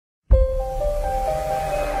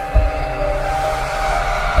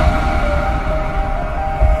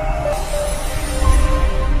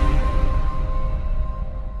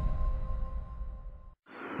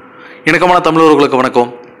இணக்கமான தமிழர்களுக்கு வணக்கம்.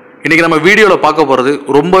 இன்னைக்கு நம்ம வீடியோவில் பார்க்க போகிறது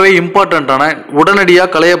ரொம்பவே இம்பார்ட்டண்ட்டான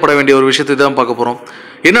உடனடியாக களையப்பட வேண்டிய ஒரு விஷயத்தை தான் பார்க்க போகிறோம்.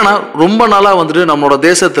 என்னன்னா, ரொம்ப நாளாக வந்துட்டு நம்மளோட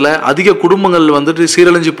தேசத்தில் அதிக குடும்பங்கள் வந்துட்டு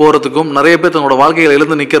சீரழிஞ்சு போகிறதுக்கும் நிறைய பேர் தங்களோட வாழ்க்கைகளை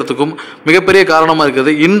இழந்து நிற்கிறதுக்கும் மிகப்பெரிய காரணமாக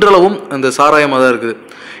இருக்குது. இன்றளவும் இந்த சாராயமாக தான் இருக்குது.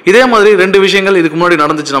 இதே மாதிரி ரெண்டு விஷயங்கள் இதுக்கு முன்னாடி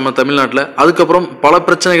நடந்துச்சு நம்ம தமிழ்நாட்டில். அதுக்கப்புறம் பல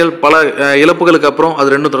பிரச்சனைகள், பல இழப்புகளுக்கு அப்புறம்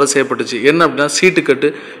அது ரெண்டும் தடை செய்யப்பட்டுச்சு. என்ன அப்படின்னா, சீட்டு கட்டு,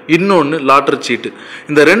 இன்னொன்று லாட்டரி சீட்டு.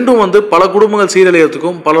 இந்த ரெண்டும் வந்து பல குடும்பங்கள்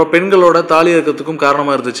சீரழியறதுக்கும் பல பெண்களோட தாலி இறக்கிறதுக்கும்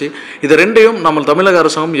காரணமாக இருந்துச்சு. இதை ரெண்டையும் நம்ம தமிழக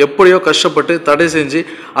அரசாங்கம் எப்படியோ கஷ்டப்பட்டு தடை செஞ்சு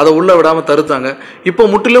அதை உள்ள விடாமல் தடுத்தாங்க. இப்போ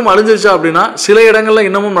முற்றிலும் அழிஞ்சிருச்சா அப்படின்னா சில இடங்கள்ல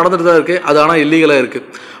இன்னமும் நடந்துட்டு தான் இருக்குது. அது ஆனால் இல்லீகலாக இருக்குது.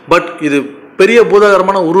 பட் இது பெரிய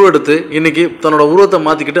பூதாகரமான உருவெடுத்து இன்னைக்கு தன்னோட உருவத்தை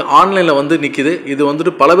மாற்றிக்கிட்டு ஆன்லைனில் வந்து நிற்கிது. இது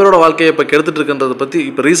வந்துட்டு பல பேரோட வாழ்க்கையை இப்போ கெடுத்துட்டு இருக்குன்றதை பற்றி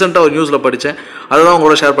இப்போ ரீசெண்டாக ஒரு நியூஸில் படித்தேன். அதை தான்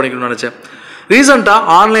உங்களோட ஷேர் பண்ணிக்கணும்னு நினச்சேன்.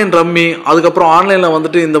 ரீசெண்டாக ஆன்லைன் ரம்மி, அதுக்கப்புறம் ஆன்லைனில்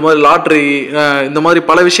வந்துட்டு இந்த மாதிரி லாட்ரி, இந்த மாதிரி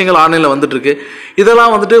பல விஷயங்கள் ஆன்லைனில் வந்துட்டுருக்கு.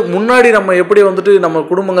 இதெல்லாம் வந்துட்டு முன்னாடி நம்ம எப்படி வந்துட்டு நம்ம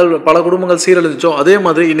பல குடும்பங்கள் சீரழிச்சோ அதே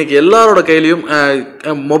மாதிரி இன்றைக்கி எல்லாரோட கையிலையும்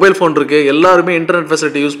மொபைல் ஃபோன் இருக்குது. எல்லாருமே இன்டர்நெட்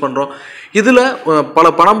ஃபெசிலிட்டி யூஸ் பண்ணுறோம். இதில் பல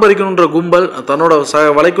பணம் பறிக்கணுன்ற கும்பல் தன்னோட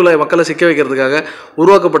வலைக்குள்ள மக்களை சிக்க வைக்கிறதுக்காக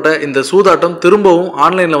உருவாக்கப்பட்ட இந்த சூதாட்டம் திரும்பவும்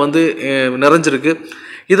ஆன்லைனில் வந்து நிறைஞ்சிருக்கு.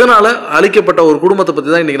 இதனால் அழிக்கப்பட்ட ஒரு குடும்பத்தை பற்றி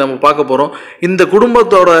தான் இன்றைக்கி நம்ம பார்க்க போகிறோம். இந்த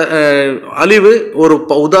குடும்பத்தோட அழிவு ஒரு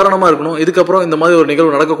உதாரணமாக இருக்கணும். இதுக்கப்புறம் இந்த மாதிரி ஒரு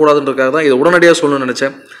நிகழ்வு நடக்கக்கூடாதுன்றதுக்காக தான் இதை உடனடியாக சொல்லணும்னு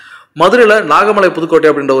நினச்சேன். மதுரையில் நாகமலை புதுக்கோட்டை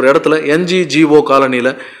அப்படின்ற ஒரு இடத்துல NGGO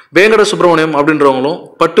காலனியில் வேங்கட சுப்பிரமணியம் அப்படின்றவங்களும்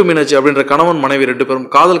பட்டு மீனாட்சி அப்படின்ற கணவன் மனைவி ரெண்டு பேரும்,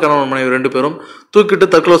 காதல் கணவன் மனைவி ரெண்டு பேரும் தூக்கிட்டு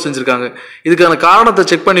தற்கொலை செஞ்சுருக்காங்க. இதுக்கான காரணத்தை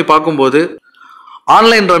செக் பண்ணி பார்க்கும்போது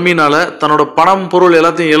ஆன்லைன் ரம்மினால தன்னோட பணம் பொருள்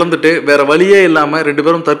எல்லாத்தையும் இழந்துட்டு வேற வழியே இல்லாமல் ரெண்டு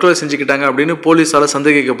பேரும் தற்கொலை செஞ்சுக்கிட்டாங்க அப்படின்னு போலீஸால்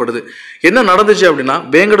சந்தேகிக்கப்படுது. என்ன நடந்துச்சு அப்படின்னா,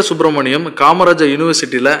 வேங்கட சுப்பிரமணியம் காமராஜர்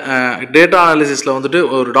யூனிவர்சிட்டியில் டேட்டா அனாலிசிஸில் வந்துட்டு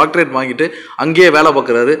ஒரு டாக்டரேட் வாங்கிட்டு அங்கேயே வேலை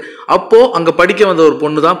பார்க்குறாரு. அப்போது அங்கே படிக்க வந்த ஒரு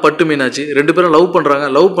பொண்ணு தான் பட்டு மீனாட்சி. ரெண்டு பேரும் லவ் பண்ணுறாங்க.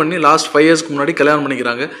 லவ் பண்ணி லாஸ்ட் 5 இயர்ஸ்க்கு முன்னாடி கல்யாணம்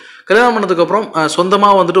பண்ணிக்கிறாங்க. கல்யாணம் பண்ணதுக்கப்புறம்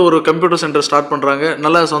சொந்தமாக வந்துட்டு ஒரு கம்ப்யூட்டர் சென்டர் ஸ்டார்ட் பண்ணுறாங்க.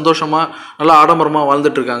 நல்லா சந்தோஷமாக நல்லா ஆடம்பரமாக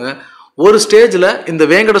வாழ்ந்துட்டு இருக்காங்க. ஒரு ஸ்டேஜில் இந்த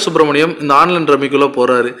வேங்கட சுப்பிரமணியம் இந்த ஆன்லைன் ரம்மிக்குள்ளே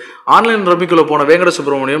போகிறாரு. ஆன்லைன் ரம்மிக்குள்ளே போன வேங்கட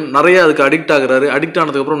சுப்பிரமணியம் நிறைய அதுக்கு அடிக்ட் ஆகுறாரு. அடிக்ட்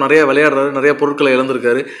ஆனதுக்கப்புறம் நிறைய விளையாடுறாரு, நிறைய பொருட்களை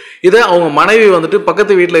இழந்திருக்காரு. இதை அவங்க மனைவி வந்துட்டு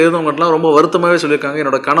பக்கத்து வீட்டில் இருந்தவங்கலாம் ரொம்ப வருத்தமாகவே சொல்லியிருக்காங்க.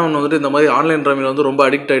 என்னோட கணவன் வந்துட்டு இந்த மாதிரி ஆன்லைன் ரம்மியில் வந்து ரொம்ப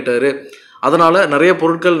அடிக்ட் ஆகிட்டாரு, அதனால் நிறைய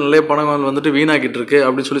பொருட்கள் நிறைய பணங்கள் வந்துட்டு வீணாக்கிட்டு இருக்கு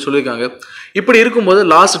அப்படின்னு சொல்லியிருக்காங்க. இப்படி இருக்கும்போது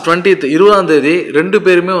லாஸ்ட் 20ஆம் தேதி ரெண்டு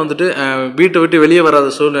பேருமே வந்துட்டு வீட்டை விட்டு வெளியே வராத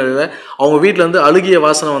சூழ்நிலையில் அவங்க வீட்டில் வந்து அழுகிய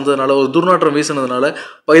வாசனை வந்ததுனால, ஒரு துர்நாற்றம் வீசினதுனால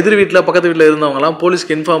எதிர் வீட்டில் பக்கத்து வீட்டில் இருந்தவங்கலாம்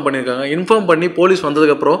போலீஸ்க்கு இன்ஃபார்ம் பண்ணியிருக்காங்க. இன்ஃபார்ம் பண்ணி போலீஸ்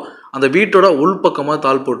வந்ததுக்கப்புறம் அந்த வீட்டோட உள்பக்கமாக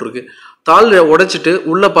தாள் போட்டிருக்கு. தாள் உடைச்சிட்டு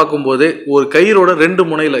உள்ளே பார்க்கும்போது ஒரு கயிறோட 2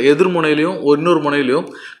 முனையில், எதிர் முனையிலையும் இன்னொரு முனையிலையும்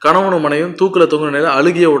கணவனும் மனையும் தூக்கில் தொங்குன நிலையில்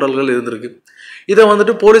அழுகிய உடல்கள் இருந்திருக்கு. இதை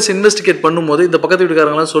வந்துட்டு போலீஸ் இன்வெஸ்டிகேட் பண்ணும்போது இந்த பக்கத்து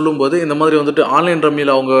வீட்டுக்காரங்களாம் சொல்லும்போது இந்த மாதிரி வந்துட்டு ஆன்லைன்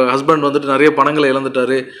ரம்மியில் அவங்க ஹஸ்பண்ட் வந்துட்டு நிறைய பணங்களை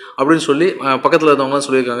இழந்துட்டாரு அப்படின்னு சொல்லி பக்கத்தில் இருந்தவங்களாம்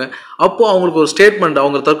சொல்லியிருக்காங்க. அப்போது அவங்களுக்கு ஒரு ஸ்டேட்மெண்ட்,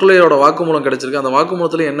 அவங்க தற்கொலையோட வாக்குமூலம் கிடச்சிருக்கு. அந்த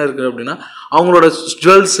வாக்குமூலத்தில் என்ன இருக்குது அப்படின்னா, அவங்களோட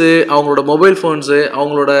ஜுவல்ஸு, அவங்களோட மொபைல் ஃபோன்ஸு,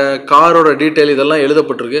 அவங்களோட காரோட டீட்டெயில் இதெல்லாம்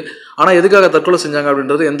எழுதப்பட்டிருக்கு. ஆனால் எதுக்காக தற்கொலை செஞ்சாங்க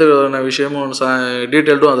அப்படின்றது எந்த விதமான விஷயமும்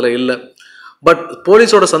டீட்டெயில்டும் அதில் இல்லை. பட்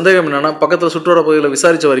போலீஸோட சந்தேகம் என்னன்னா, பக்கத்தில் சுற்றுவர பகுதியில்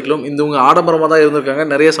விசாரித்த வரைக்கும் இவங்க ஆடம்பரமாக தான் இருந்திருக்காங்க,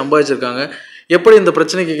 நிறைய சம்பாதிச்சிருக்காங்க. எப்படி இந்த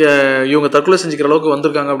பிரச்சனைக்கு இவங்க தற்கொலை செஞ்சுக்கிற அளவுக்கு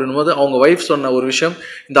வந்திருக்காங்க அப்படின்னும் போது அவங்க ஒய்ஃப் சொன்ன ஒரு விஷயம்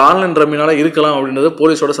இந்த ஆன்லைன் ரம்மினால இருக்கலாம் அப்படின்றது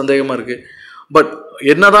போலீஸோட சந்தேகமாக இருக்குது. பட்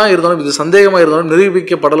என்னதான் இருந்தாலும், இது சந்தேகமாக இருந்தாலும்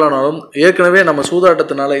நிரூபிக்கப்படலானாலும், ஏற்கனவே நம்ம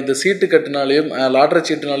சூதாட்டத்தினால இந்த சீட்டு கட்டினாலையும் லாட்டரி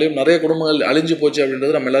சீட்டுனாலையும் நிறைய குடும்பங்கள் அழிஞ்சு போச்சு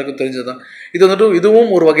அப்படின்றது நம்ம எல்லாருக்கும் தெரிஞ்சதுதான். இது வந்துட்டு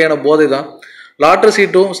இதுவும் ஒரு வகையான போதை தான். லாட்டரி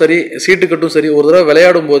சீட்டும் சரி, சீட்டு கட்டும் சரி, ஒரு தடவை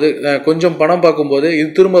விளையாடும் போது கொஞ்சம் பணம் பார்க்கும்போது இது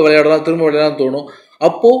திரும்ப விளையாடலாம் தோணும்.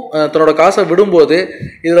 அப்போது தன்னோட காசை விடும்போது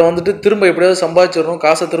இதில் வந்துட்டு திரும்ப எப்படியாவது சம்பாதிச்சிடணும்,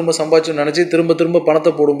 காசை திரும்ப சம்பாதிச்சோன்னு நினச்சி திரும்ப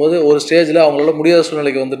பணத்தை போடும்போது ஒரு ஸ்டேஜில் அவங்களால முடியாத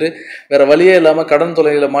சூழ்நிலைக்கு வந்துட்டு வேறு வழியே இல்லாமல் கடன்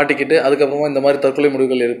தொலைவில் மாட்டிக்கிட்டு அதுக்கப்புறமா இந்த மாதிரி தற்கொலை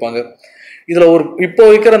முடிவுகள் இருப்பாங்க. இதில் இப்போ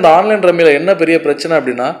வைக்கிற அந்த ஆன்லைன் ரம்மியில் என்ன பெரிய பிரச்சனை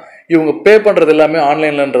அப்படின்னா, இவங்க பே பண்ணுறது எல்லாமே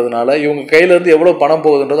ஆன்லைன்லன்றதுனால இவங்க கையிலேருந்து எவ்வளோ பணம்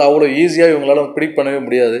போகுதுன்றது அவ்வளோ ஈஸியாக இவங்களால ப்ரிடிக்ட் பண்ணவே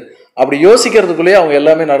முடியாது. அப்படி யோசிக்கிறதுக்குள்ளேயே அவங்க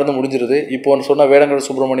எல்லாமே நடந்து முடிஞ்சிருது. இப்போ சொன்ன வேடங்கட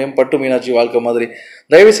சுப்பிரமணியம், பட்டு மீனாட்சி வாழ்க்கை மாதிரி.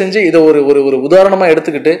 தயவு செஞ்சு இதை ஒரு உதாரணமாக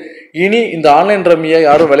எடுத்துக்கிட்டு இனி இந்த ஆன்லைன் ரம்மியை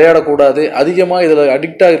யாரும் விளையாடக்கூடாது. அதிகமாக இதில்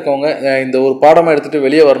அடிக்டாக இருக்கவங்க இந்த ஒரு பாடமாக எடுத்துகிட்டு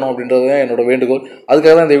வெளியே வரணும் அப்படின்றது தான் என்னோட வேண்டுகோள்.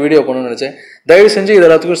 அதுக்காக தான் இந்த வீடியோ பண்ணணும்னு நினச்சேன். தயவு செஞ்சு இது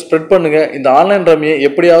எல்லாத்துக்கும் ஸ்ப்ரெட் பண்ணுங்கள். இந்த ஆன்லைன் ரம்மியை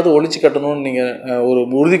எப்படியாவது ஒழிச்சு கட்டணும்னு நீங்கள் ஒரு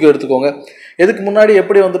உறுதிக்கு எடுத்துக்கோங்க. இதுக்கு முன்னாடி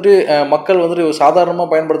எப்படி வந்துட்டு மக்கள் வந்துட்டு சாதாரணமாக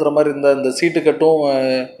பயன்படுத்துகிற மாதிரி இந்த சீட்டு கட்டும்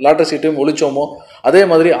லாட்டரி சீட்டையும் ஒழிச்சோமோ, அதே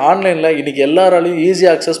மாதிரி ஆன்லைனில் இன்றைக்கி எல்லாராலையும்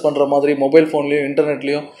ஈஸியாக அக்சஸ் பண்ணுற மாதிரி மொபைல் ஃபோன்லேயும்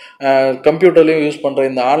இன்டர்நெட்லேயும் கம்ப்யூட்டர்லேயும் யூஸ் பண்ணுற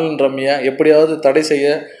இந்த ஆன்லைன் ரம்மியை எப்படியாவது தடை செய்ய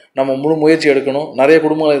நம்ம முழு முயற்சி எடுக்கணும். நிறைய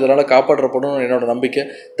குடும்பங்கள் இதனால் காப்பாற்றப்படும் என்னோட நம்பிக்கை.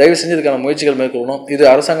 தயவு செஞ்சு இதுக்கான முயற்சிகள் மேற்கொள்ளணும். இது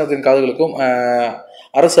அரசாங்கத்தின் காதுகளுக்கும்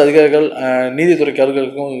அரசு அதிகாரிகள் நீதித்துறைக்கு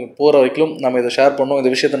அலுவலர்களுக்கும் போகிற வரைக்கும் நம்ம இதை ஷேர் பண்ணணும்.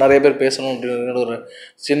 இந்த விஷயத்தை நிறைய பேர் பேசணும் அப்படிங்கிற ஒரு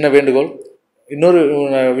சின்ன வேண்டுகோள். இன்னொரு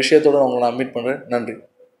விஷயத்தோடு உங்களை நான் மீட் பண்ணுறேன். நன்றி.